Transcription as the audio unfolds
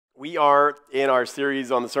We are in our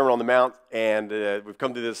series on the Sermon on the Mount, and we've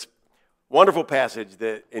come to this wonderful passage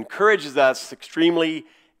that encourages us extremely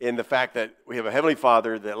in the fact that we have a Heavenly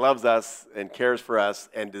Father that loves us and cares for us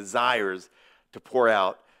and desires to pour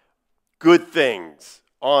out good things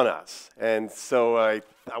on us. And so I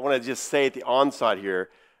want to just say at the onset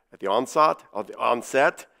here, at the onset of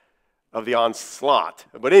the onslaught.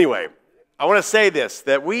 But anyway, I want to say this,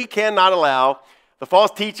 that we cannot allow the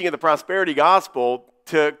false teaching of the prosperity gospel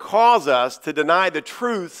to cause us to deny the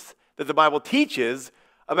truth that the Bible teaches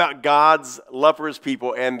about God's love for his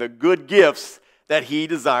people and the good gifts that he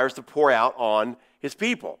desires to pour out on his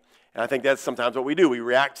people. And I think that's sometimes what we do. We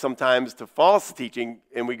react sometimes to false teaching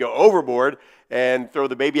and we go overboard and throw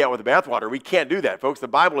the baby out with the bathwater. We can't do that, folks. The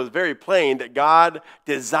Bible is very plain that God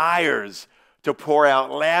desires to pour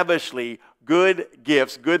out lavishly good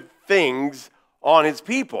gifts, good things on his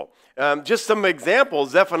people. Just some examples.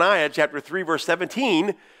 Zephaniah chapter 3 verse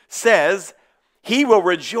 17 says, "He will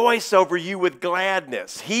rejoice over you with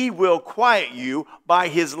gladness. He will quiet you by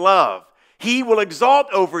his love. He will exalt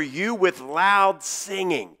over you with loud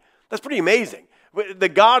singing." That's pretty amazing. The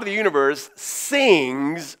God of the universe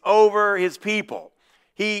sings over his people.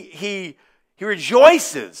 He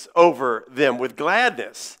rejoices over them with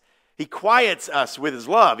gladness. He quiets us with his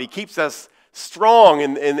love. He keeps us strong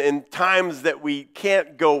in times that we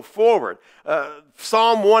can't go forward.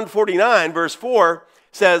 Psalm 149 verse 4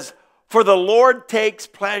 says, "For the Lord takes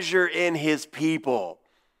pleasure in his people."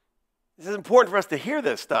 This is important for us to hear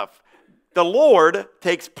this stuff. The Lord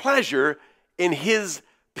takes pleasure in his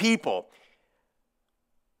people.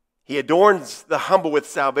 He adorns the humble with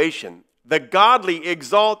salvation. The godly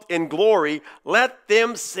exalt in glory. Let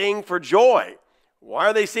them sing for joy. Why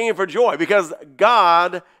are they singing for joy? Because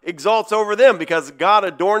God exalts over them, because God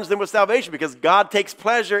adorns them with salvation, because God takes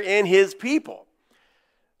pleasure in his people.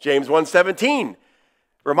 James 1:17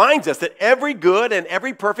 reminds us that every good and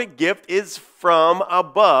every perfect gift is from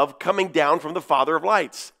above, coming down from the Father of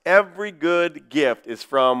lights. Every good gift is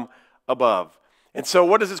from above. And so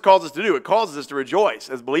what does this cause us to do? It causes us to rejoice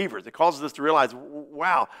as believers. It causes us to realize,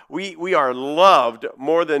 wow, we are loved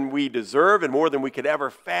more than we deserve and more than we could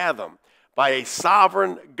ever fathom by a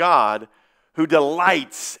sovereign God who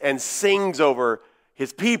delights and sings over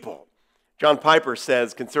his people. John Piper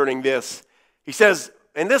says concerning this, he says,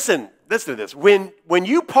 and listen to this, when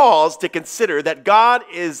you pause to consider that God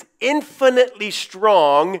is infinitely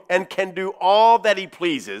strong and can do all that he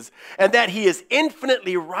pleases, and that he is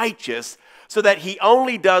infinitely righteous so that he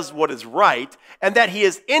only does what is right, and that he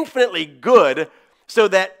is infinitely good so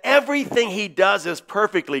that everything he does is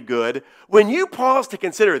perfectly good. When you pause to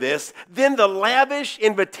consider this, then the lavish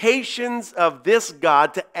invitations of this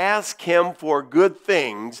God to ask him for good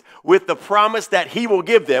things with the promise that he will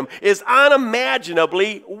give them is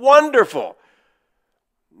unimaginably wonderful.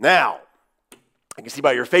 Now, I can see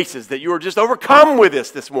by your faces that you are just overcome with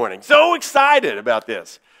this morning. So excited about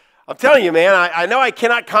this. I'm telling you, man, I know I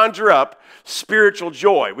cannot conjure up spiritual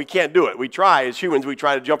joy. We can't do it. We try as humans. We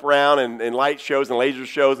try to jump around in light shows and laser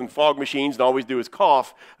shows and fog machines and all we do is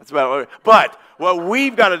cough. That's about it. But what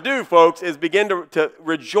we've got to do, folks, is begin to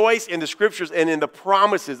rejoice in the scriptures and in the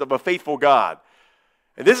promises of a faithful God.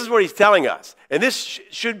 And this is what he's telling us. And this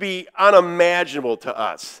should be unimaginable to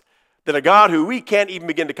us, that a God who we can't even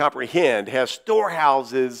begin to comprehend has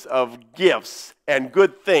storehouses of gifts and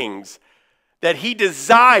good things that he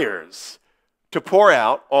desires to pour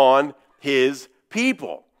out on his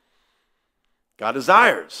people. God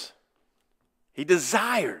desires. He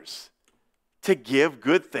desires to give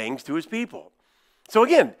good things to his people. So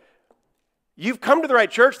again, you've come to the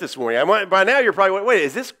right church this morning. By now you're probably, wait,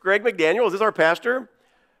 is this Greg McDaniel? Is this our pastor?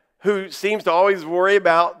 Who seems to always worry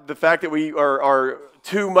about the fact that we are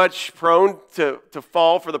too much prone to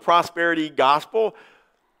fall for the prosperity gospel?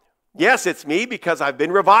 Yes, it's me, because I've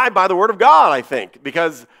been revived by the word of God, I think.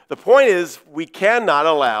 Because the point is, we cannot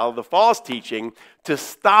allow the false teaching to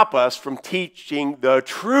stop us from teaching the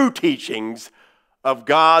true teachings of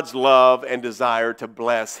God's love and desire to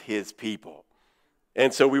bless his people.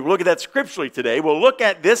 And so we will look at that scripturally today. We'll look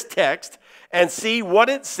at this text and see what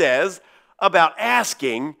it says about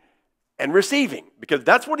asking and receiving. Because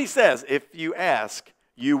that's what he says. If you ask,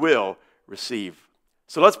 you will receive.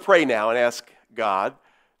 So let's pray now and ask God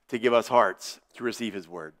to give us hearts to receive his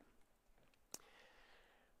word.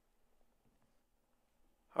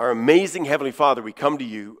 Our amazing Heavenly Father, we come to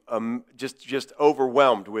you just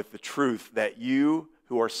overwhelmed with the truth that you,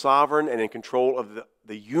 who are sovereign and in control of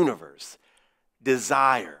the universe,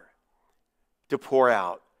 desire to pour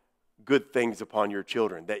out good things upon your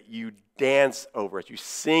children, that you dance over us, you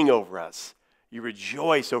sing over us, you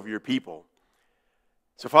rejoice over your people.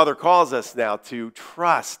 So Father calls us now to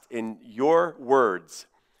trust in your words,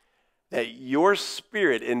 that your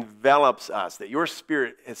Spirit envelops us, that your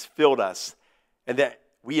Spirit has filled us, and that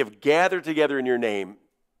we have gathered together in your name,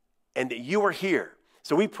 and that you are here.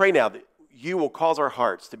 So we pray now that you will cause our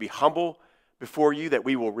hearts to be humble before you, that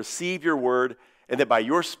we will receive your word, and that by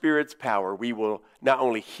your Spirit's power, we will not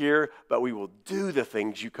only hear, but we will do the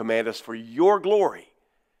things you command us for your glory.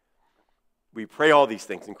 We pray all these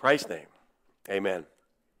things in Christ's name. Amen.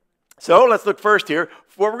 So let's look first here.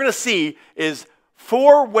 What we're going to see is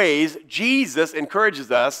 4 ways Jesus encourages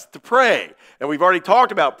us to pray. And we've already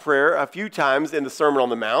talked about prayer a few times in the Sermon on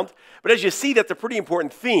the Mount. But as you see, that's a pretty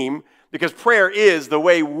important theme because prayer is the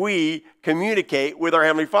way we communicate with our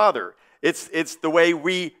Heavenly Father. It's the way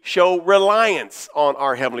we show reliance on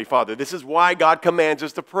our Heavenly Father. This is why God commands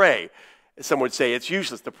us to pray. Some would say it's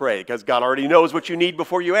useless to pray because God already knows what you need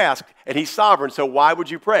before you ask, and He's sovereign, so why would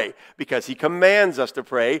you pray? Because He commands us to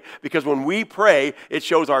pray, because when we pray, it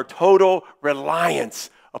shows our total reliance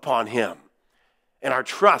upon Him and our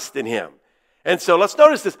trust in Him. And so let's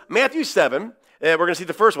notice this. Matthew 7, we're going to see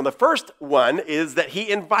the first one. The first one is that He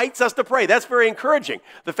invites us to pray. That's very encouraging.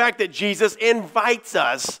 The fact that Jesus invites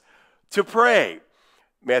us to pray.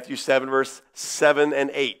 Matthew 7, verse 7 and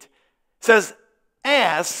 8 says,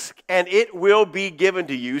 "Ask, and it will be given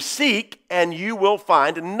to you. Seek, and you will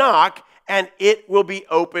find. Knock, and it will be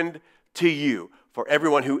opened to you. For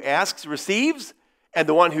everyone who asks receives, and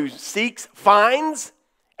the one who seeks finds,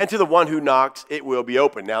 and to the one who knocks it will be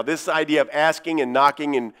opened." Now, this idea of asking and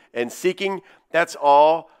knocking and seeking, that's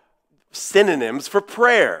all synonyms for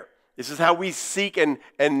prayer. This is how we seek and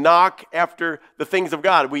knock after the things of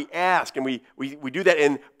God. We ask, and we do that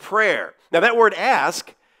in prayer. Now, that word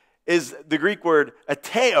ask is the Greek word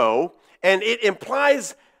ateo, and it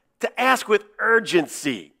implies to ask with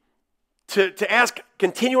urgency, to ask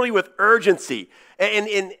continually with urgency. And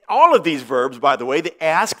in all of these verbs, by the way, the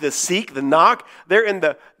ask, the seek, the knock, they're in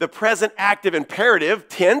the present active imperative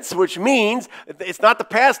tense, which means it's not the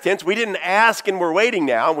past tense. We didn't ask and we're waiting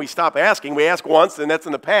now, and we stop asking. We ask once, and that's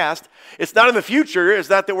in the past. It's not in the future.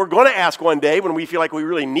 It's not that we're going to ask one day when we feel like we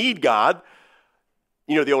really need God.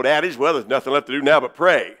 You know the old adage, well, there's nothing left to do now but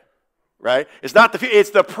pray. Right? It's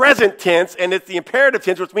the present tense, and it's the imperative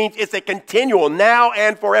tense, which means it's a continual now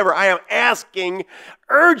and forever. I am asking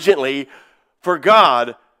urgently for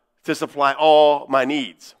God to supply all my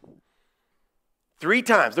needs. 3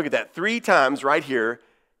 times, look at that, 3 times right here,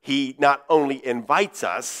 He not only invites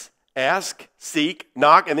us, ask, seek,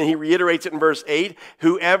 knock, and then He reiterates it in verse 8,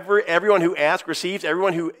 everyone who asks receives,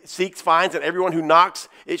 everyone who seeks finds, and everyone who knocks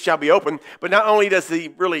it shall be open. But not only does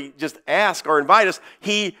He really just ask or invite us,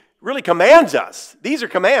 He really commands us. These are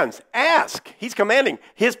commands. Ask. He's commanding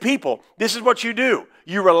His people. This is what you do.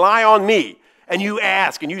 You rely on me, and you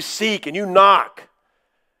ask, and you seek, and you knock.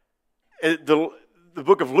 The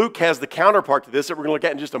book of Luke has the counterpart to this that we're going to look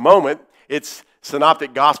at in just a moment. It's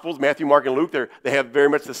synoptic gospels, Matthew, Mark, and Luke. They have very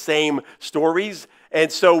much the same stories.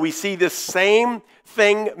 And so we see this same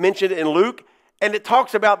thing mentioned in Luke, and it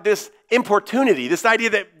talks about this importunity, this idea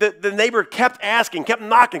that the neighbor kept asking, kept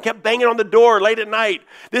knocking, kept banging on the door late at night.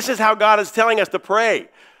 This is how God is telling us to pray,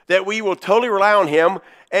 that we will totally rely on Him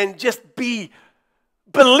and just be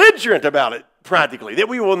belligerent about it practically, that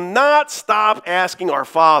we will not stop asking our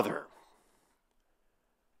Father.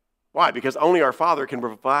 Why? Because only our Father can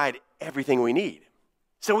provide everything we need.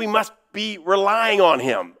 So we must be relying on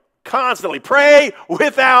Him constantly. Pray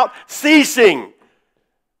without ceasing.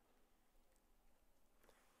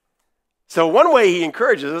 So one way He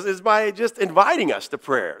encourages us is by just inviting us to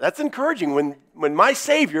prayer. That's encouraging when my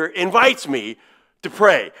Savior invites me to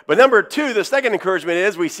pray. But number 2, the second encouragement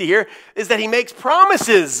is, we see here, is that He makes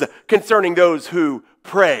promises concerning those who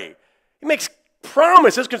pray. He makes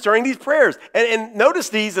promises concerning these prayers. And notice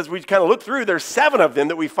these as we kind of look through. There's 7 of them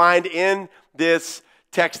that we find in this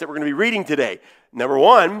text that we're going to be reading today. Number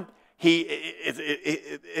 1,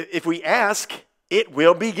 if we ask, it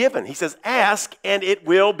will be given. He says, ask, and it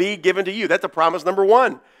will be given to you. That's a promise number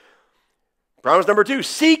 1. Promise number 2,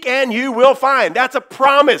 seek, and you will find. That's a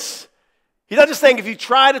promise. He's not just saying if you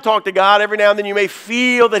try to talk to God every now and then you may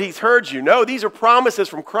feel that He's heard you. No, these are promises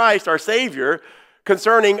from Christ, our Savior,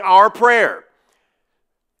 concerning our prayer.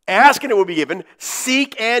 Ask, and it will be given.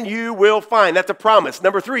 Seek, and you will find. That's a promise.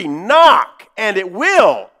 Number 3, knock, and it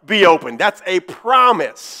will be opened. That's a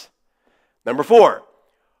promise. Number 4,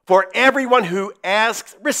 for everyone who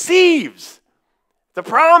asks receives. The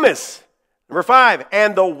promise. Number 5,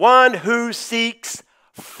 and the one who seeks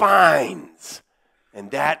finds.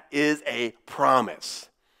 And that is a promise.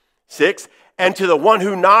 6, and to the one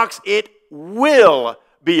who knocks, it will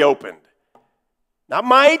be opened. Not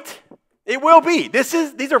might, It will be.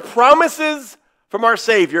 These are promises from our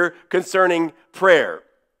Savior concerning prayer.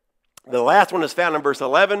 The last one is found in verse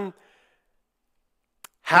 11.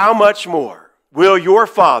 How much more will your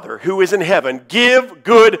Father who is in heaven give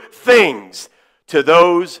good things to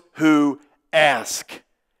those who ask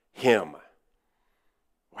him?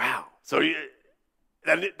 Wow. So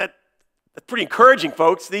that's pretty encouraging,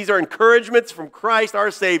 folks. These are encouragements from Christ,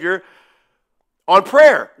 our Savior, on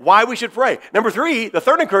prayer, why we should pray. Number 3, the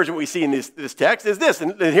third encouragement we see in this text is this,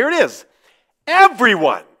 and here it is.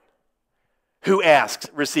 Everyone who asks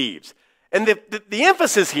receives. And the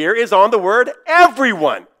emphasis here is on the word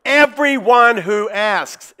everyone. Everyone who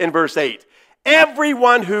asks in verse 8.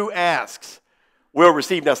 Everyone who asks will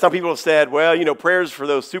receive. Now, some people have said, well, prayer is for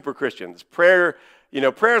those super Christians. Prayer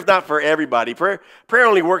is not for everybody. Prayer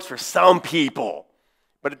only works for some people,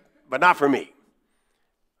 but not for me.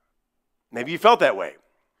 Maybe you felt that way.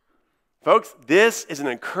 Folks, this is an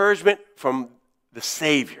encouragement from the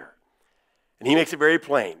Savior. And he makes it very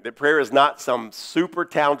plain that prayer is not some super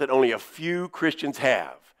talent that only a few Christians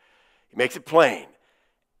have. He makes it plain.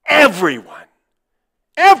 Everyone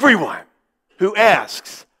who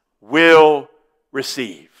asks will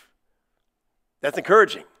receive. That's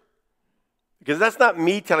encouraging. Because that's not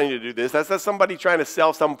me telling you to do this. That's not somebody trying to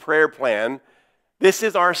sell some prayer plan. This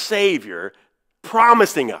is our Savior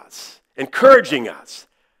promising us, encouraging us,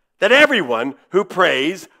 that everyone who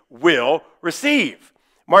prays will receive.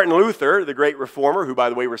 Martin Luther, the great reformer, who, by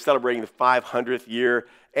the way, we're celebrating the 500th year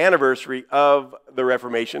anniversary of the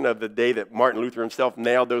Reformation, of the day that Martin Luther himself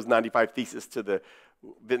nailed those 95 theses to the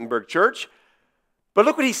Wittenberg Church. But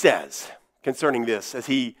look what he says concerning this as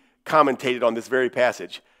he commentated on this very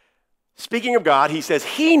passage. Speaking of God, he says,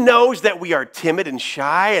 he knows that we are timid and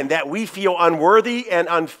shy and that we feel unworthy and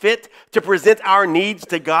unfit to present our needs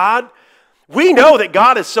to God. We know that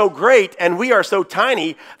God is so great and we are so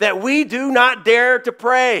tiny that we do not dare to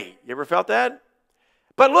pray. You ever felt that?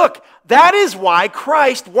 But look, that is why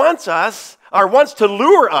Christ wants to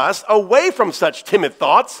lure us away from such timid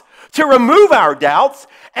thoughts, to remove our doubts,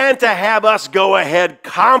 and to have us go ahead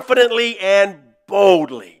confidently and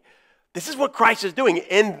boldly. This is what Christ is doing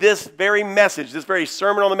in this very message, this very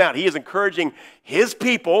Sermon on the Mount. He is encouraging his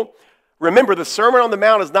people. Remember, the Sermon on the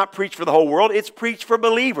Mount is not preached for the whole world. It's preached for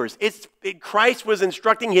believers. Christ was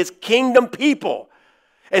instructing his kingdom people.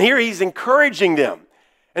 And here he's encouraging them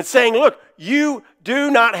and saying, look, you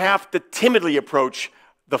do not have to timidly approach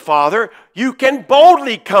the Father. You can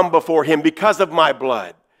boldly come before him because of my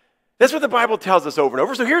blood. That's what the Bible tells us over and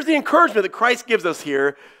over. So here's the encouragement that Christ gives us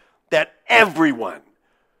here, that everyone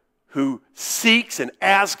who seeks and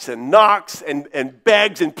asks and knocks and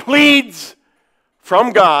begs and pleads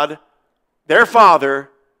from God, their Father,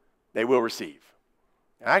 they will receive.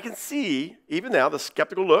 And I can see, even now, the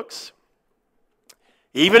skeptical looks.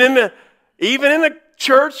 Even in a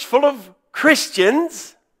church full of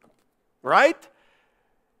Christians, right?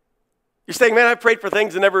 You're saying, man, I prayed for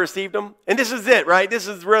things and never received them. And this is it, right? This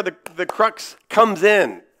is where the crux comes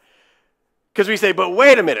in. Because we say, but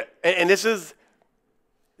wait a minute. And this is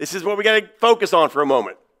what we got to focus on for a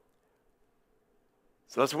moment.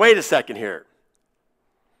 So let's wait a second here.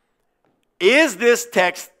 Is this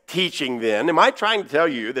text teaching then, am I trying to tell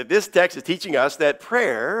you that this text is teaching us that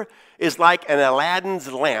prayer is like an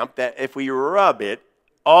Aladdin's lamp, that if we rub it,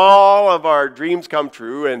 all of our dreams come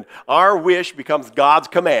true and our wish becomes God's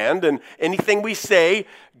command and anything we say,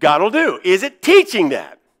 God will do? Is it teaching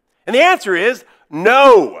that? And the answer is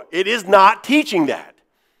no, it is not teaching that.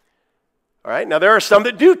 All right, now there are some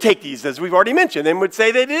that do take these, as we've already mentioned, and would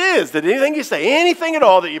say that it is, that anything you say, anything at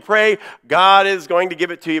all that you pray, God is going to give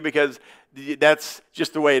it to you because that's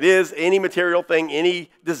just the way it is. Any material thing, any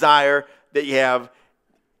desire that you have,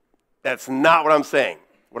 that's not what I'm saying.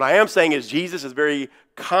 What I am saying is Jesus is very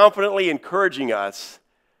confidently encouraging us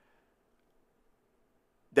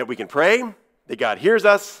that we can pray, that God hears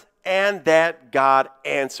us, and that God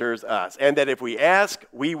answers us, and that if we ask,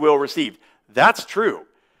 we will receive. That's true.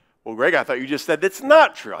 Well, Greg, I thought you just said that's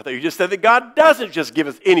not true. I thought you just said that God doesn't just give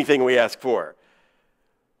us anything we ask for.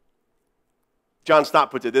 John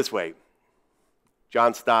Stott puts it this way.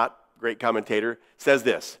 John Stott, great commentator, says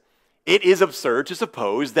this: it is absurd to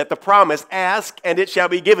suppose that the promise, ask and it shall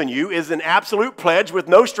be given you, is an absolute pledge with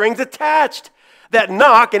no strings attached. That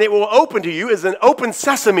knock and it will open to you is an open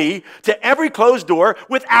sesame to every closed door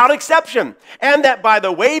without exception. And that by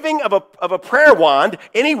the waving of a prayer wand,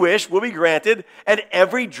 any wish will be granted and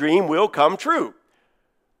every dream will come true.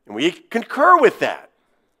 And we concur with that.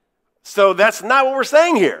 So that's not what we're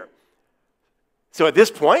saying here. So at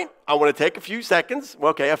this point, I want to take a few seconds,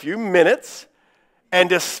 a few minutes, and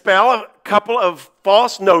dispel a couple of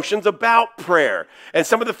false notions about prayer and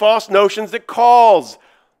some of the false notions that cause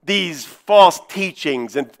these false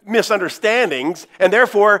teachings and misunderstandings, and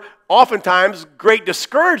therefore oftentimes great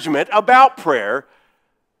discouragement about prayer,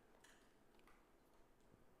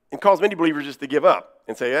 and cause many believers just to give up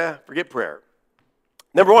and say, forget prayer.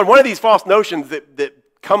 Number one of these false notions that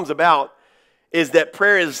comes about is that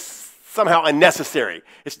prayer is somehow unnecessary.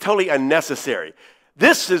 It's totally unnecessary.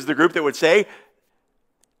 This is the group that would say,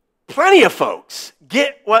 plenty of folks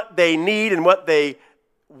get what they need and what they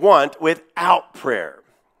want without prayer.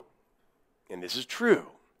 And this is true.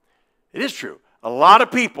 It is true. A lot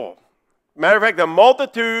of people, matter of fact, the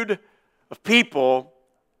multitude of people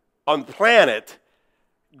on the planet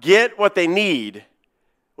get what they need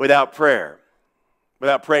without prayer,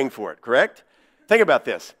 without praying for it, correct? Think about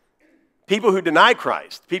this. People who deny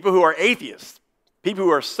Christ, people who are atheists, people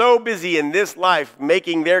who are so busy in this life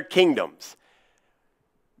making their kingdoms,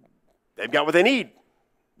 they've got what they need.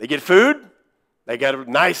 They get food, they got a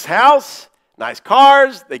nice house, nice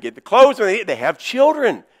cars, they get the clothes when they need, they have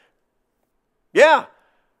children. Yeah,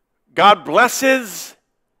 God blesses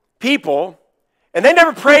people, and they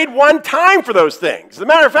never prayed one time for those things. As a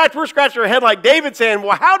matter of fact, we're scratching our head like David saying,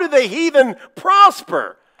 well, how do the heathen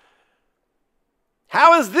prosper?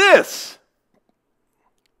 How is this?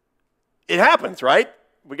 It happens, right?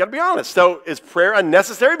 We got to be honest. So is prayer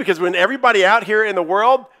unnecessary? Because when everybody out here in the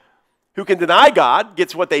world who can deny God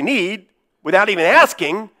gets what they need without even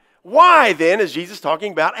asking, why then is Jesus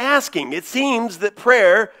talking about asking? It seems that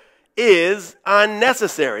prayer is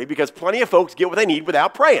unnecessary because plenty of folks get what they need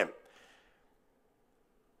without praying.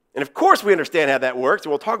 And of course we understand how that works,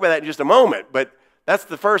 and we'll talk about that in just a moment, but that's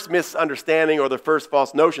the first misunderstanding or the first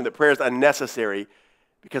false notion that prayer is unnecessary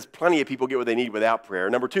because plenty of people get what they need without prayer.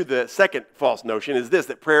 Number two, the second false notion is this,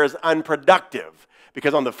 that prayer is unproductive.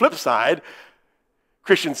 Because on the flip side,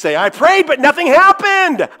 Christians say, I prayed, but nothing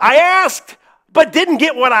happened. I asked, but didn't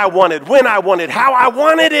get what I wanted, when I wanted, how I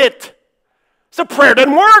wanted it. So prayer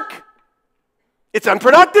doesn't work. It's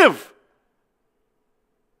unproductive.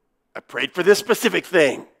 I prayed for this specific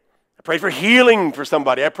thing. I prayed for healing for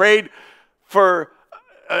somebody. I prayed for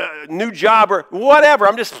a new job or whatever.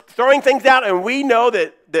 I'm just throwing things out, and we know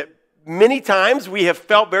that many times we have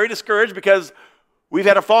felt very discouraged because we've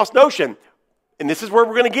had a false notion. And this is where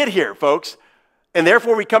we're going to get here, folks. And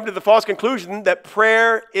therefore, we come to the false conclusion that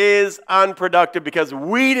prayer is unproductive because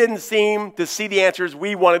we didn't seem to see the answers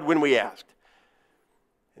we wanted when we asked.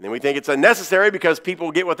 And then we think it's unnecessary because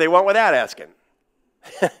people get what they want without asking.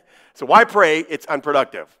 So why pray? It's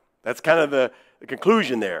unproductive. That's kind of the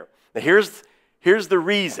conclusion there. Now here's the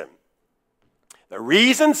reason. The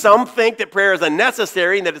reason some think that prayer is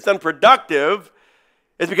unnecessary and that it's unproductive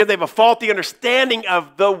is because they have a faulty understanding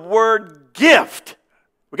of the word gift.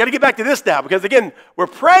 We've got to get back to this now because, again, we're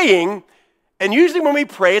praying, and usually when we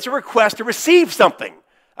pray, it's a request to receive something.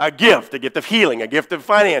 A gift of healing, a gift of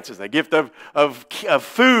finances, a gift of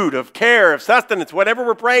food, of care, of sustenance, whatever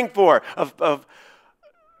we're praying for.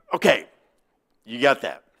 Okay, you got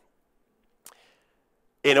that.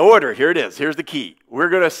 In order, here it is. Here's the key. We're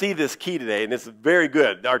going to see this key today, and this is very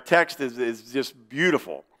good. Our text is just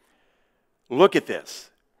beautiful. Look at this.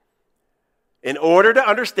 In order to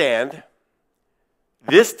understand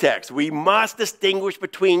this text, we must distinguish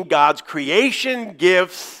between God's creation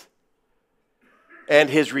gifts and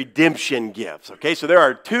his redemption gifts. Okay, so there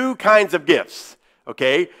are two kinds of gifts.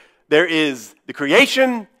 Okay, there is the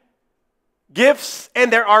creation gifts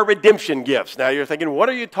and there are redemption gifts. Now you're thinking, what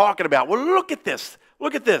are you talking about? Well, look at this.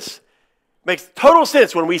 Look at this. Makes total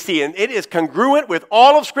sense when we see, and it is congruent with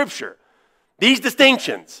all of Scripture. These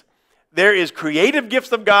distinctions. There is creative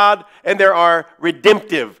gifts of God and there are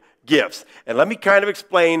redemptive gifts. And let me kind of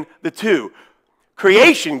explain the two.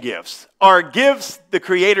 Creation gifts are gifts the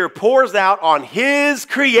Creator pours out on His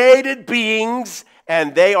created beings,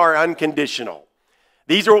 and they are unconditional.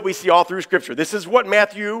 These are what we see all through Scripture. This is what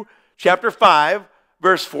Matthew chapter 5,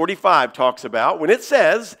 verse 45 talks about when it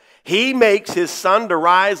says, He makes His sun to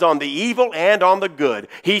rise on the evil and on the good.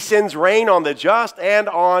 He sends rain on the just and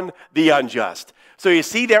on the unjust. So you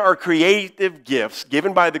see there are creative gifts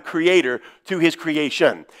given by the Creator to His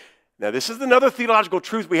creation. Now, this is another theological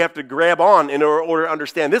truth we have to grab on in order to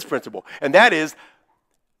understand this principle, and that is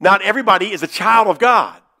not everybody is a child of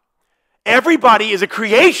God. Everybody is a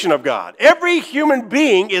creation of God. Every human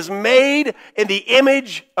being is made in the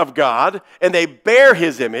image of God, and they bear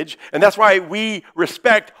His image, and that's why we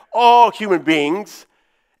respect all human beings,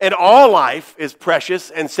 and all life is precious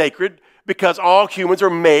and sacred because all humans are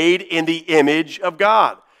made in the image of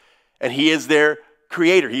God, and He is their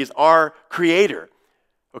Creator. He is our Creator.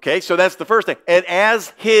 Okay, so that's the first thing. And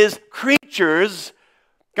as His creatures,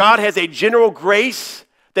 God has a general grace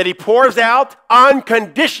that he pours out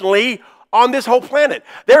unconditionally on this whole planet.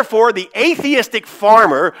 Therefore, the atheistic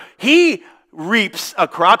farmer, he reaps a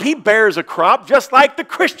crop, he bears a crop, just like the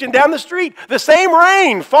Christian down the street. The same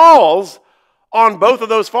rain falls on both of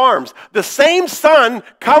those farms. The same sun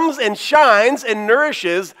comes and shines and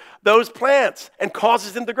nourishes those plants and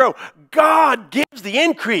causes them to grow. God gives the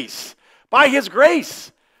increase by his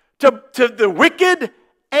grace to the wicked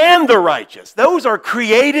and the righteous. Those are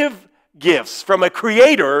creative gifts from a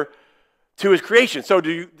creator to his creation. So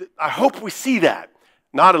I hope we see that.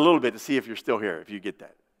 Not a little bit to see if you're still here, if you get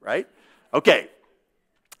that, right? Okay.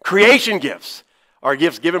 Creation gifts are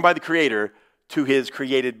gifts given by the creator to his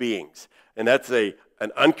created beings. And that's an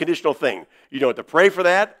unconditional thing. You don't have to pray for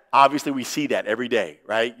that. Obviously, we see that every day,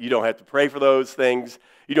 right? You don't have to pray for those things.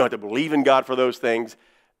 You don't have to believe in God for those things.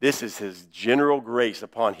 This is his general grace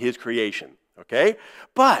upon his creation, okay?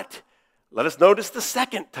 But let us notice the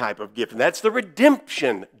second type of gift, and that's the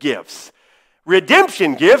redemption gifts.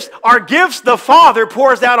 Redemption gifts are gifts the Father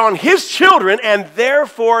pours out on his children, and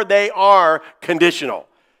therefore they are conditional,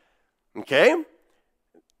 okay?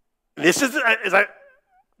 This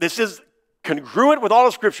is congruent with all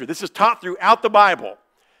of Scripture. This is taught throughout the Bible.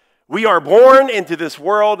 We are born into this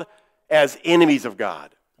world as enemies of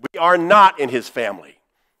God. We are not in his family.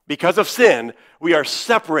 Because of sin, we are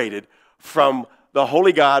separated from the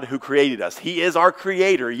holy God who created us. He is our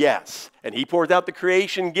creator, yes. And he pours out the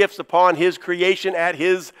creation gifts upon his creation at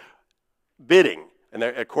his bidding and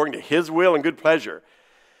according to his will and good pleasure.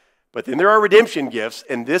 But then there are redemption gifts,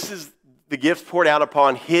 and this is the gifts poured out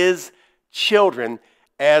upon his children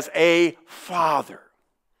as a father.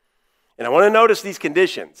 And I want to notice these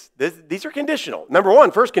conditions. These are conditional. Number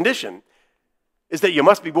one, first condition is that you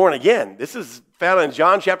must be born again. This is found in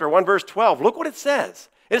John chapter 1, verse 12. Look what it says.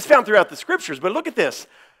 And it's found throughout the scriptures, but look at this.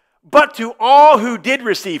 But to all who did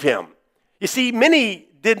receive him. You see, many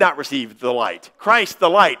did not receive the light. Christ, the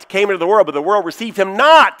light, came into the world, but the world received him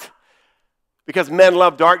not, because men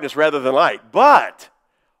love darkness rather than light. But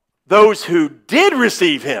those who did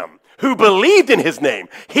receive him, who believed in his name,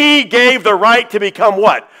 he gave the right to become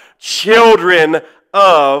what? Children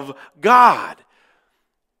of God.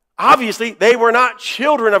 Obviously, they were not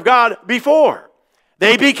children of God before.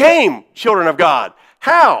 They became children of God.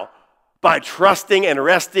 How? By trusting and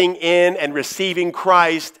resting in and receiving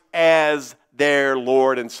Christ as their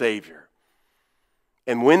Lord and Savior.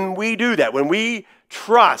 And when we do that, when we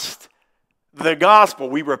trust the gospel,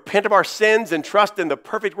 we repent of our sins and trust in the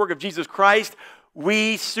perfect work of Jesus Christ,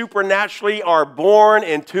 we supernaturally are born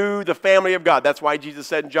into the family of God. That's why Jesus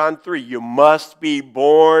said in John 3, you must be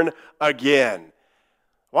born again.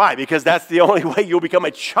 Why? Because that's the only way you'll become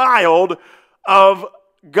a child of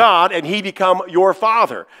God and he become your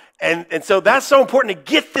father. And so that's so important to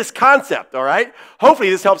get this concept, all right?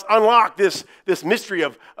 Hopefully this helps unlock this mystery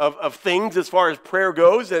of things as far as prayer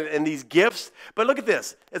goes and these gifts. But look at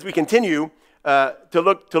this as we continue to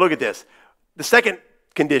look at this. The second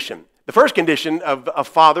condition. The first condition of a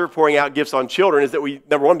father pouring out gifts on children is that we,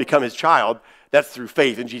 number one, become his child. That's through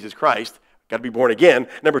faith in Jesus Christ. Got to be born again.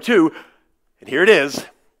 Number two, and here it is,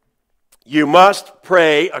 you must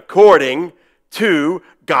pray according to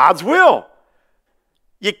God's will.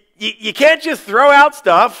 You can't just throw out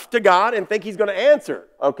stuff to God and think he's going to answer,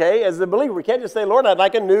 okay? As a believer, we can't just say, Lord, I'd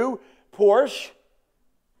like a new Porsche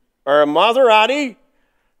or a Maserati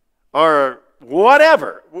or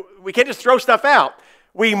whatever. We can't just throw stuff out.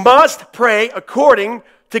 We must pray according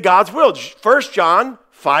to God's will. 1 John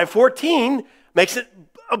 5:14 makes it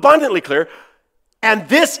abundantly clear. And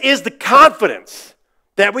this is the confidence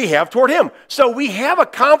that we have toward him. So we have a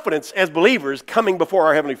confidence as believers coming before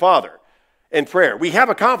our Heavenly Father in prayer. We have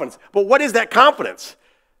a confidence. But what is that confidence?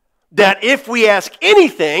 That if we ask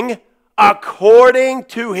anything according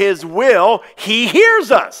to his will, he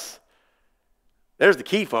hears us. There's the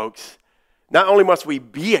key, folks. Not only must we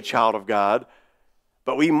be a child of God,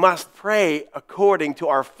 but we must pray according to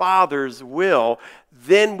our Father's will.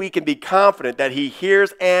 Then we can be confident that he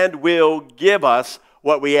hears and will give us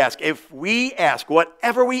what we ask. If we ask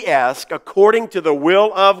whatever we ask according to the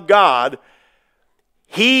will of God,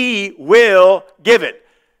 he will give it.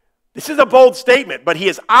 This is a bold statement, but he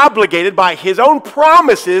is obligated by his own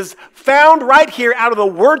promises found right here out of the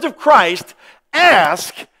words of Christ.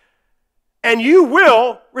 Ask, and you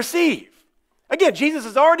will receive. Again, Jesus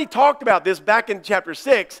has already talked about this back in chapter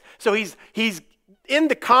 6, so he's in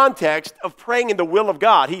the context of praying in the will of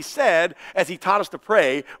God. He said, as he taught us to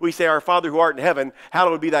pray, we say, our Father who art in heaven,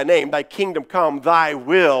 hallowed be thy name, thy kingdom come, thy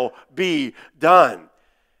will be done.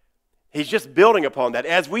 He's just building upon that.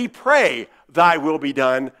 As we pray, thy will be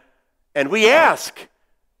done, and we ask,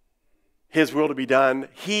 his will to be done,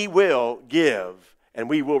 he will give and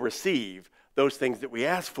we will receive those things that we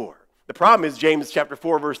ask for. The problem is James chapter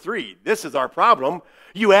 4, verse 3. This is our problem.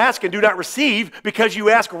 You ask and do not receive because you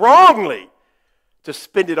ask wrongly to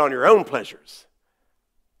spend it on your own pleasures.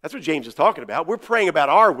 That's what James is talking about. We're praying about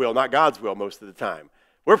our will, not God's will most of the time.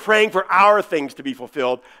 We're praying for our things to be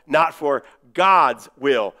fulfilled, not for God's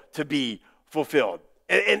will to be fulfilled.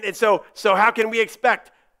 And so how can we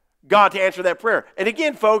expect God to answer that prayer? And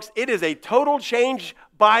again, folks, it is a total change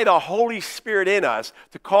by the Holy Spirit in us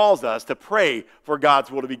to cause us to pray for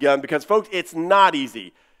God's will to be done. Because, folks, it's not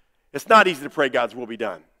easy. It's not easy to pray God's will be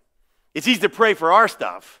done. It's easy to pray for our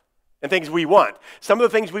stuff and things we want. Some of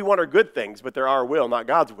the things we want are good things, but they're our will, not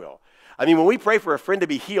God's will. I mean, when we pray for a friend to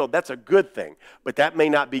be healed, that's a good thing, but that may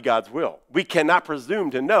not be God's will. We cannot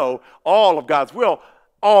presume to know all of God's will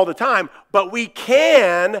all the time, but we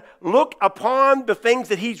can look upon the things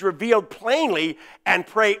that he's revealed plainly and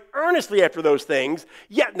pray earnestly after those things.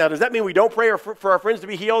 Yet, now, does that mean we don't pray for our friends to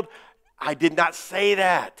be healed? I did not say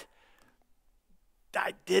that.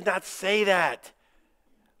 I did not say that.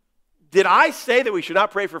 Did I say that we should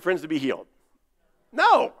not pray for friends to be healed?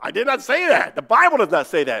 No, I did not say that. The Bible does not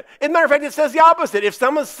say that. As a matter of fact, it says the opposite. If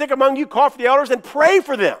someone's sick among you, call for the elders and pray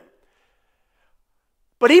for them.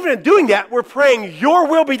 But even in doing that, we're praying, your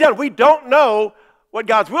will be done. We don't know what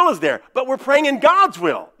God's will is there, but we're praying in God's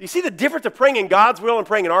will. You see the difference of praying in God's will and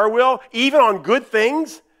praying in our will, even on good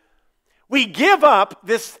things? We give up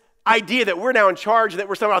this idea that we're now in charge, that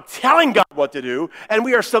we're somehow telling God what to do, and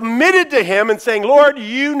we are submitted to him and saying, Lord,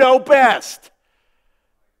 you know best.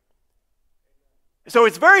 So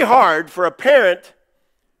it's very hard for a parent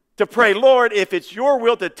to pray, Lord, if it's your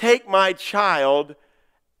will to take my child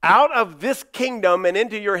out of this kingdom and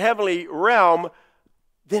into your heavenly realm,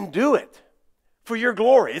 then do it for your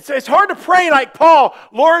glory. It's hard to pray like Paul,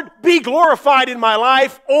 Lord, be glorified in my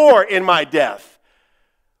life or in my death.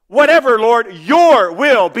 Whatever, Lord, your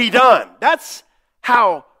will be done. That's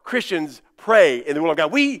how Christians pray in the will of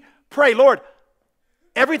God. We pray, Lord,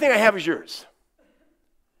 everything I have is yours.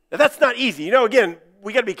 Now, that's not easy. You know, again,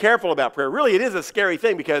 we got to be careful about prayer. Really, it is a scary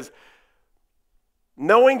thing because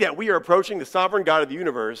knowing that we are approaching the sovereign God of the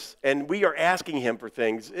universe and we are asking him for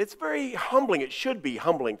things, it's very humbling. It should be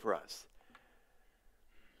humbling for us.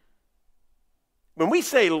 When we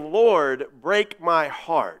say, Lord, break my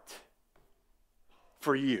heart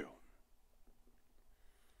for you,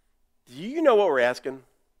 do you know what we're asking?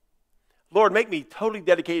 Lord, make me totally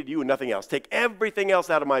dedicated to you and nothing else. Take everything else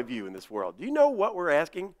out of my view in this world. Do you know what we're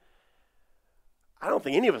asking? I don't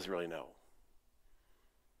think any of us really know.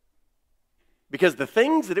 Because the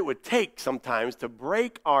things that it would take sometimes to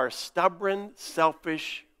break our stubborn,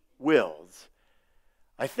 selfish wills,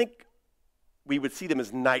 I think we would see them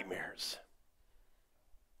as nightmares.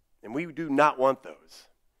 And we do not want those.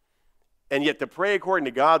 And yet to pray according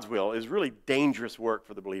to God's will is really dangerous work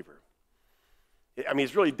for the believer. I mean,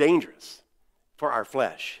 it's really dangerous for our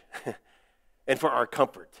flesh and for our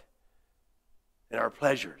comfort and our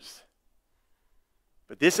pleasures.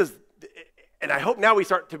 But this is, and I hope now we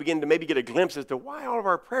start to begin to maybe get a glimpse as to why all of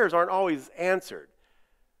our prayers aren't always answered.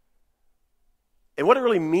 And what it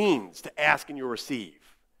really means to ask and you'll receive.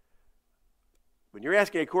 When you're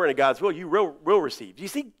asking according to God's will, you will receive. Do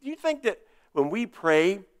you think that when we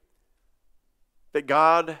pray that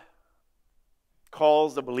God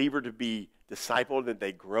calls the believer to be discipled, that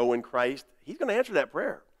they grow in Christ, he's going to answer that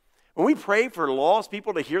prayer. When we pray for lost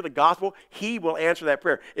people to hear the gospel, he will answer that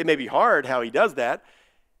prayer. It may be hard how he does that.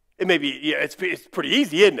 It may be, yeah, it's pretty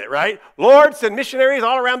easy, isn't it, right? Lord, send missionaries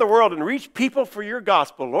all around the world and reach people for your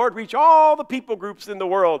gospel. Lord, reach all the people groups in the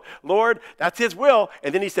world. Lord, that's his will.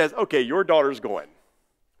 And then he says, okay, your daughter's going.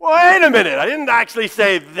 Wait a minute, I didn't actually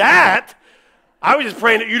say that. I was just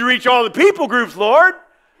praying that you'd reach all the people groups, Lord.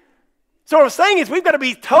 So what I'm saying is we've got to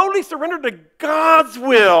be totally surrendered to God's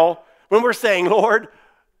will when we're saying, Lord,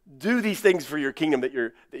 do these things for your kingdom that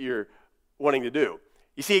you're wanting to do.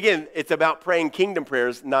 You see, again, it's about praying kingdom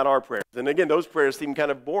prayers, not our prayers. And again, those prayers seem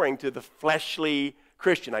kind of boring to the fleshly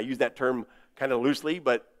Christian. I use that term kind of loosely,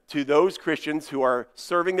 but to those Christians who are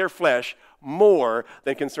serving their flesh more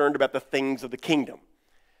than concerned about the things of the kingdom.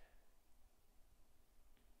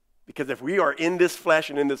 Because if we are in this flesh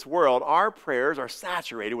and in this world, our prayers are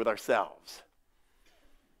saturated with ourselves,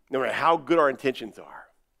 no matter how good our intentions are.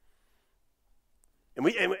 And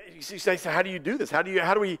you say, so how do you do this? How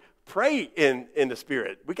do we pray in the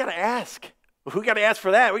Spirit? We got to ask. We got to ask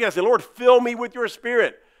for that. We got to say, Lord, fill me with your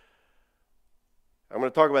Spirit. I'm going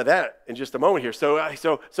to talk about that in just a moment here.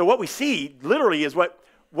 So what we see literally is what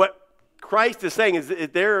Christ is saying is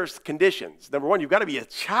that there's conditions. Number one, you've got to be a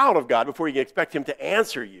child of God before you can expect him to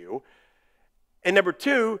answer you. And number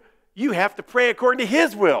two, you have to pray according to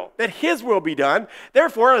his will, that his will be done.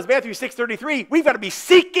 Therefore, as Matthew 6:33, we've got to be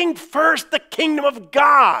seeking first the kingdom of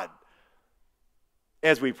God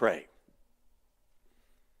as we pray.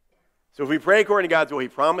 So if we pray according to God's will, he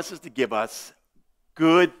promises to give us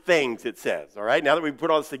good things, it says. All right, now that we've put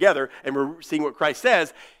all this together and we're seeing what Christ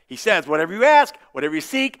says, he says, whatever you ask, whatever you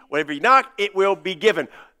seek, whatever you knock, it will be given.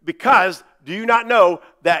 Because do you not know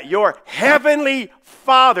that your heavenly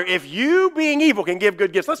Father, if you being evil can give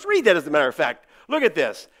good gifts? Let's read that as a matter of fact. Look at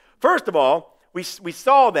this. First of all, we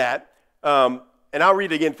saw that, and I'll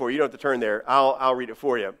read it again for you. You don't have to turn there. I'll read it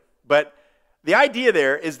for you. But the idea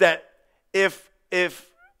there is that if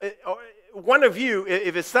one of you,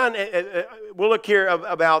 if his son, we'll look here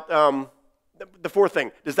about the fourth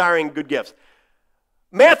thing, desiring good gifts.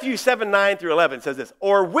 Matthew 7:9-11 says this,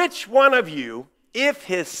 or which one of you, if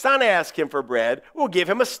his son asks him for bread, will give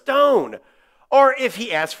him a stone? Or if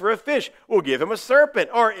he asks for a fish, will give him a serpent?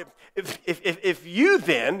 Or if you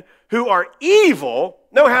then, who are evil,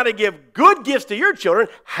 know how to give good gifts to your children,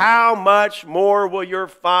 how much more will your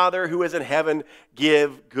Father who is in heaven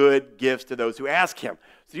give good gifts to those who ask him?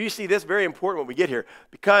 So you see this very important when we get here,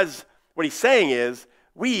 because what he's saying is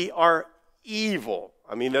we are evil.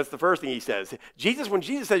 I mean, that's the first thing he says. When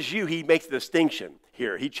Jesus says you, he makes a distinction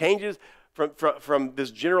here. He changes from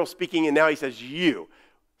this general speaking, and now he says you,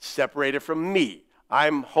 separated from me.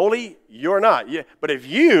 I'm holy, you're not. But if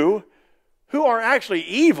you, who are actually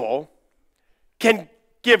evil, can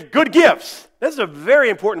give good gifts. This is a very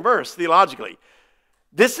important verse theologically.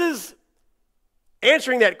 This is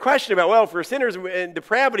answering that question about, well, if we're sinners and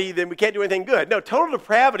depravity, then we can't do anything good. No, total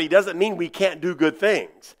depravity doesn't mean we can't do good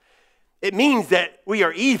things. It means that we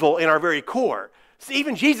are evil in our very core. See,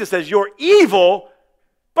 even Jesus says you're evil,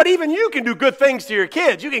 but even you can do good things to your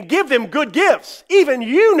kids. You can give them good gifts. Even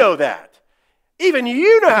you know that. Even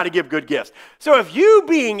you know how to give good gifts. So if you,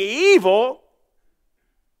 being evil,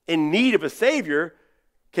 in need of a Savior,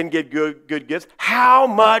 can get good gifts, how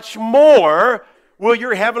much more will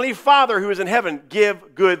your heavenly Father who is in heaven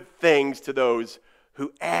give good things to those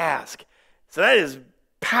who ask? So that is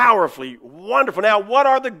powerfully wonderful. Now, what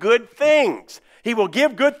are the good things? He will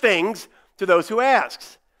give good things to those who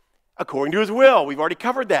ask, according to his will. We've already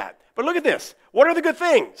covered that. But look at this. What are the good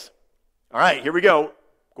things? All right, here we go.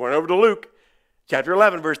 Going over to Luke, chapter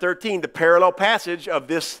 11, verse 13, the parallel passage of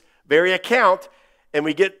this very account, and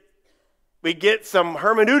we get some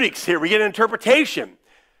hermeneutics here. We get an interpretation.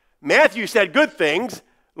 Matthew said good things.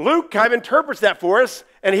 Luke kind of interprets that for us,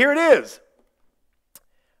 and here it is.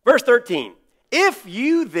 Verse 13, if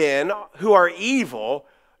you then, who are evil,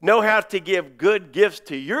 know how to give good gifts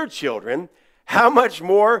to your children, how much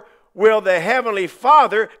more will the Heavenly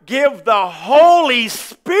Father give the Holy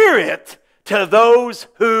Spirit to those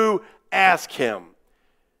who ask him?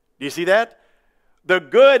 Do you see that? The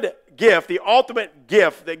good gift, the ultimate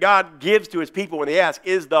gift that God gives to his people when they ask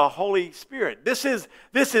is the Holy Spirit. This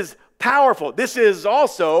is powerful. This is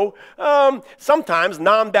also sometimes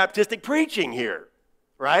non-Baptistic preaching here,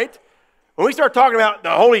 right? When we start talking about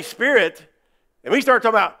the Holy Spirit, and we start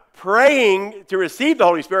talking about praying to receive the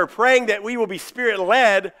Holy Spirit, praying that we will be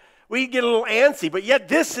Spirit-led, we get a little antsy. But yet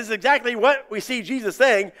this is exactly what we see Jesus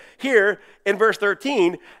saying here in verse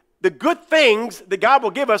 13. The good things that God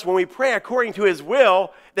will give us when we pray according to his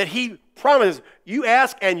will, that he promises, you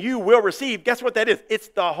ask and you will receive. Guess what that is? It's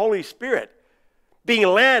the Holy Spirit, being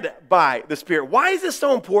led by the Spirit. Why is this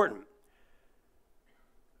so important?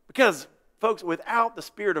 Because, folks, without the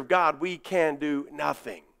Spirit of God, we can do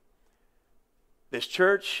nothing. This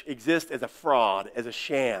church exists as a fraud, as a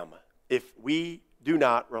sham, if we do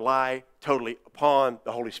not rely totally upon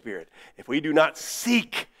the Holy Spirit. If we do not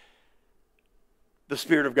seek the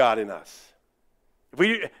Spirit of God in us.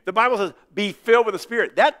 The Bible says, be filled with the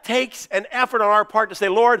Spirit. That takes an effort on our part to say,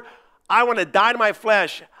 Lord, I want to die to my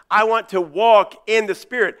flesh. I want to walk in the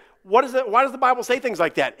Spirit. Why does the Bible say things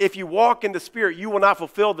like that? If you walk in the Spirit, you will not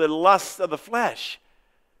fulfill the lusts of the flesh.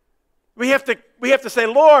 We have to say,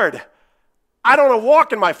 Lord, I don't want to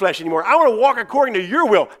walk in my flesh anymore. I want to walk according to your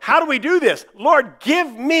will. How do we do this? Lord,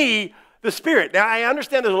 give me the Spirit. Now, I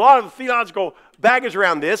understand there's a lot of theological baggage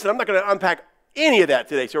around this, and I'm not going to unpack any of that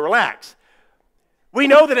today, so relax. We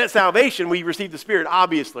know that at salvation we receive the Spirit,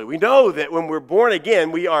 obviously. We know that when we're born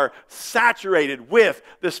again, we are saturated with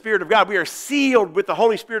the Spirit of God. We are sealed with the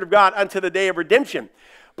Holy Spirit of God unto the day of redemption.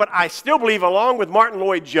 But I still believe, along with Martin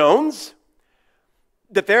Lloyd-Jones,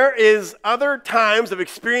 that there is other times of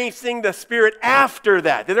experiencing the Spirit after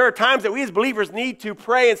that. That there are times that we as believers need to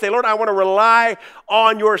pray and say, Lord, I want to rely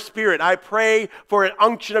on your Spirit. I pray for an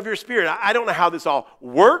unction of your Spirit. I don't know how this all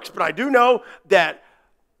works, but I do know that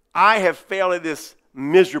I have failed at this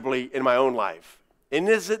miserably in my own life. And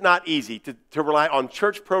is it not easy to rely on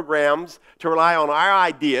church programs, to rely on our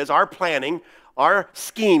ideas, our planning, our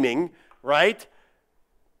scheming, right?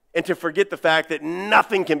 And to forget the fact that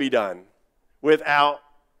nothing can be done without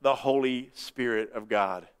the Holy Spirit of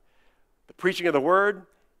God. The preaching of the word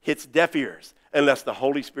hits deaf ears unless the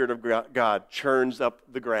Holy Spirit of God churns up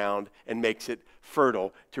the ground and makes it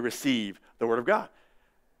fertile to receive the word of God.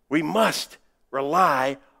 We must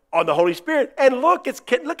rely on the Holy Spirit. And look at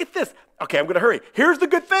this. Okay, I'm going to hurry. Here's the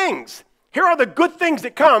good things. Here are the good things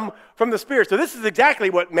that come from the Spirit. So this is exactly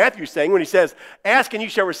what Matthew's saying when he says, ask and you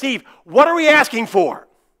shall receive. What are we asking for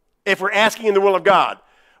if we're asking in the will of God?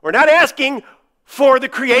 We're not asking for the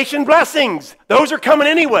creation blessings. Those are coming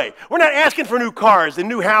anyway. We're not asking for new cars and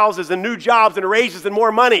new houses and new jobs and raises and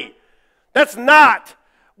more money. That's not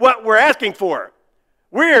what we're asking for.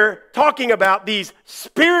 We're talking about these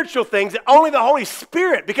spiritual things that only the Holy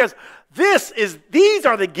Spirit, because these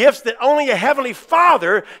are the gifts that only a Heavenly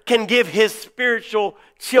Father can give His spiritual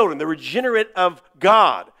children, the regenerate of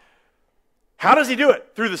God. How does He do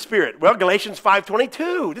it? Through the Spirit. Well, Galatians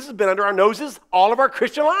 5:22. This has been under our noses all of our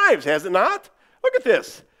Christian lives, has it not? Look at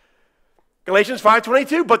this. Galatians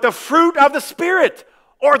 5:22. But the fruit of the Spirit,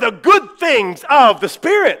 or the good things of the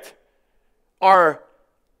Spirit, are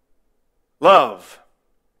love,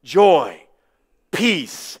 joy,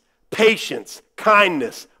 peace, patience,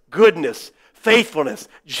 kindness, goodness, faithfulness,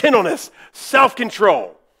 gentleness,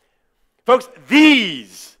 self-control. Folks,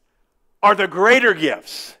 these are the greater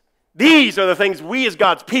gifts. These are the things we as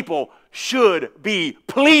God's people should be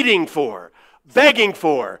pleading for, begging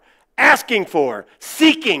for, asking for,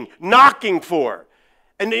 seeking, knocking for.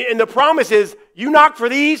 And the promise is, you knock for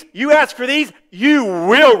these, you ask for these, you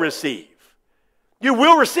will receive. You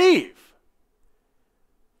will receive.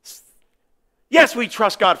 Yes, we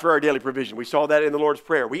trust God for our daily provision. We saw that in the Lord's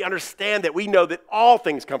Prayer. We understand that we know that all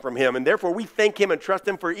things come from Him, and therefore we thank Him and trust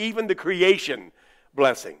Him for even the creation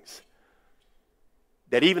blessings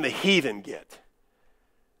that even the heathen get.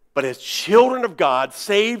 But as children of God,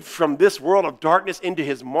 saved from this world of darkness into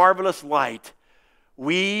His marvelous light,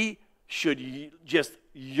 we should just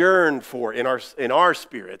yearn for in our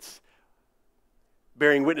spirits,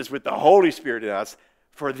 bearing witness with the Holy Spirit in us,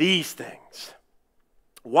 for these things.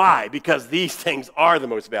 Why? Because these things are the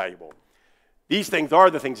most valuable. These things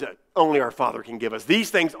are the things that only our Father can give us.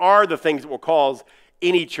 These things are the things that will cause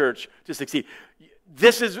any church to succeed.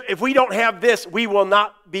 If we don't have this, we will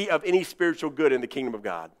not be of any spiritual good in the kingdom of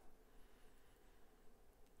God.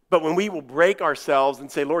 But when we will break ourselves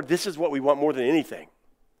and say, Lord, this is what we want more than anything,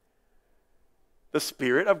 the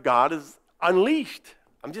Spirit of God is unleashed.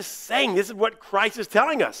 I'm just saying, this is what Christ is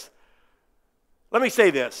telling us. Let me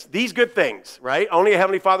say this. These good things, right? Only a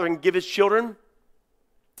Heavenly Father can give His children.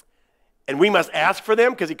 And we must ask for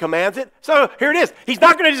them because He commands it. So here it is. He's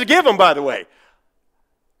not going to just give them, by the way.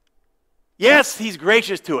 Yes, He's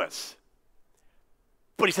gracious to us.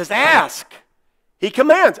 But He says, ask. He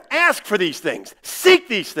commands, ask for these things. Seek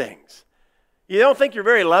these things. You don't think you're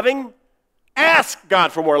very loving? Ask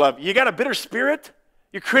God for more love. You got a bitter spirit?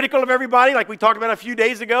 You're critical of everybody like we talked about a few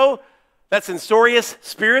days ago? That censorious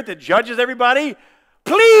spirit that judges everybody?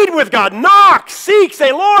 Plead with God. Knock. Seek.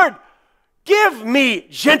 Say, Lord, give me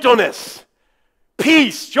gentleness,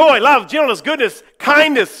 peace, joy, love, gentleness, goodness,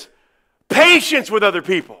 kindness, patience with other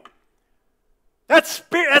people. That's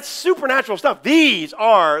supernatural stuff. These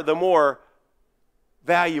are the more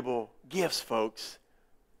valuable gifts, folks.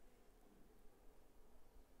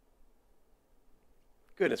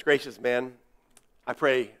 Goodness gracious, man. I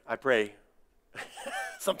pray.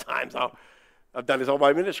 Sometimes I've done this all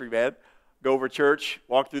my ministry, man. Go over to church,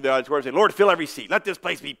 walk through the auditorium, say, Lord, fill every seat. Let this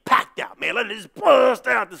place be packed out, man. Let it just bust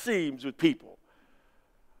out the seams with people.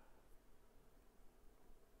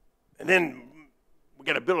 And then we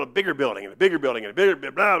got to build a bigger building and a bigger building and a bigger,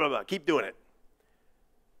 blah, blah, blah. Keep doing it.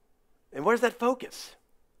 And where's that focus?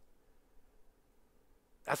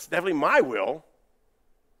 That's definitely my will,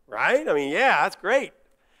 right? I mean, yeah, that's great.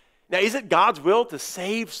 Now, is it God's will to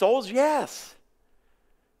save souls? Yes.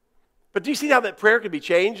 But do you see how that prayer could be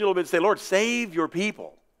changed a little bit? Say, Lord, save your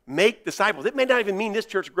people. Make disciples. It may not even mean this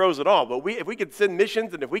church grows at all, but if we could send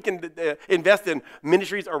missions and if we can invest in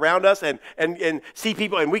ministries around us and see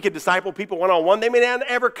people and we could disciple people one-on-one, they may not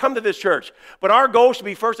ever come to this church. But our goal should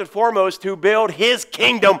be first and foremost to build His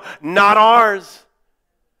kingdom, not ours.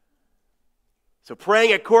 So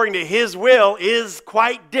praying according to His will is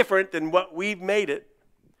quite different than what we've made it.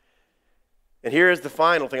 And here is the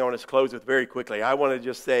final thing I want to close with very quickly. I want to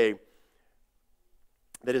just say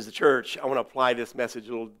that as a church, I want to apply this message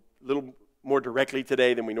a little more directly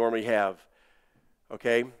today than we normally have,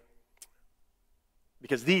 okay?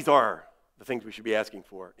 Because these are the things we should be asking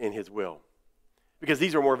for in His will. because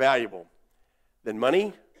these are more valuable than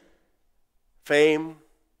money, fame,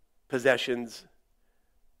 possessions.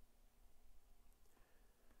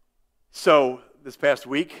 So this past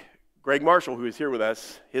week, Greg Marshall, who is here with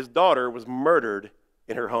us, his daughter was murdered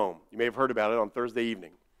in her home. You may have heard about it on Thursday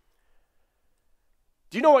evening.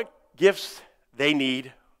 Do you know what gifts they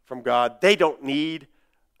need from God? They don't need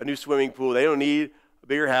a new swimming pool. They don't need a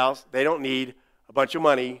bigger house. They don't need a bunch of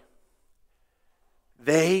money.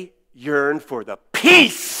 They yearn for the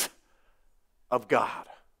peace of God.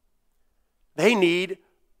 They need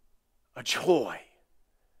a joy.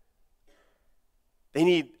 They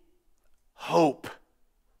need hope.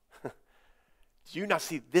 Do you not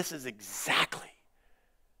see this is exactly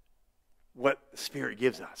what the Spirit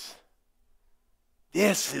gives us?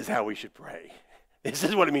 This is how we should pray. This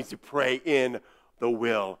is what it means to pray in the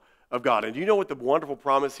will of God. And do you know what the wonderful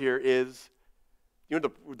promise here is? You know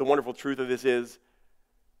what the wonderful truth of this is?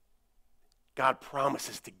 God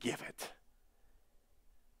promises to give it.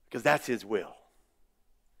 Because that's his will.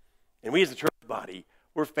 And we as a church body,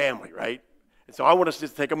 we're family, right? And so I want us to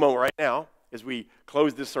just take a moment right now as we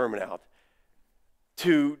close this sermon out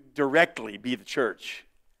to directly be the church,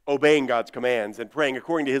 obeying God's commands and praying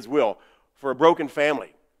according to his will for a broken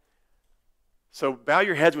family. So bow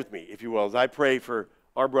your heads with me, if you will, as I pray for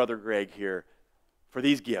our brother Greg here for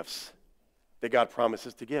these gifts that God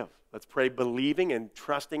promises to give. Let's pray believing and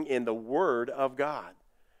trusting in the Word of God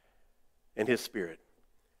and his Spirit.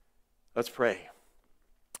 Let's pray.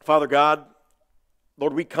 Father God,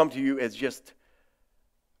 Lord, we come to you as just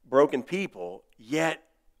broken people, yet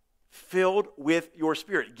filled with your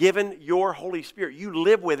Spirit, given your Holy Spirit. You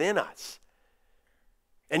live within us.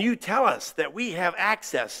 And you tell us that we have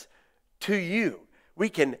access to you. We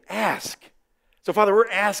can ask. So, Father, we're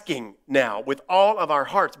asking now with all of our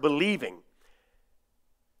hearts, believing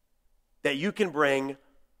that you can bring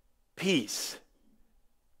peace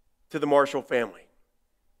to the Marshall family.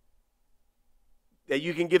 That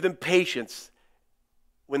you can give them patience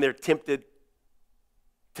when they're tempted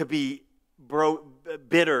to be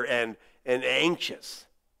bitter and anxious.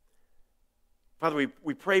 Father,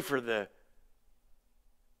 we pray for the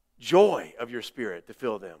joy of your Spirit to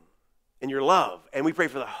fill them and your love. And we pray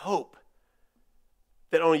for the hope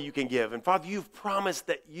that only you can give. And Father, you've promised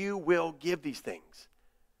that you will give these things.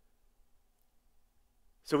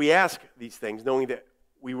 So we ask these things knowing that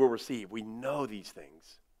we will receive. We know these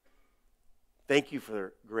things. Thank you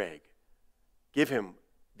for Greg. Give him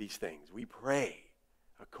these things. We pray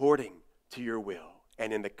according to your will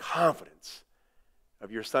and in the confidence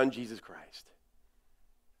of your Son, Jesus Christ.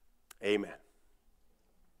 Amen.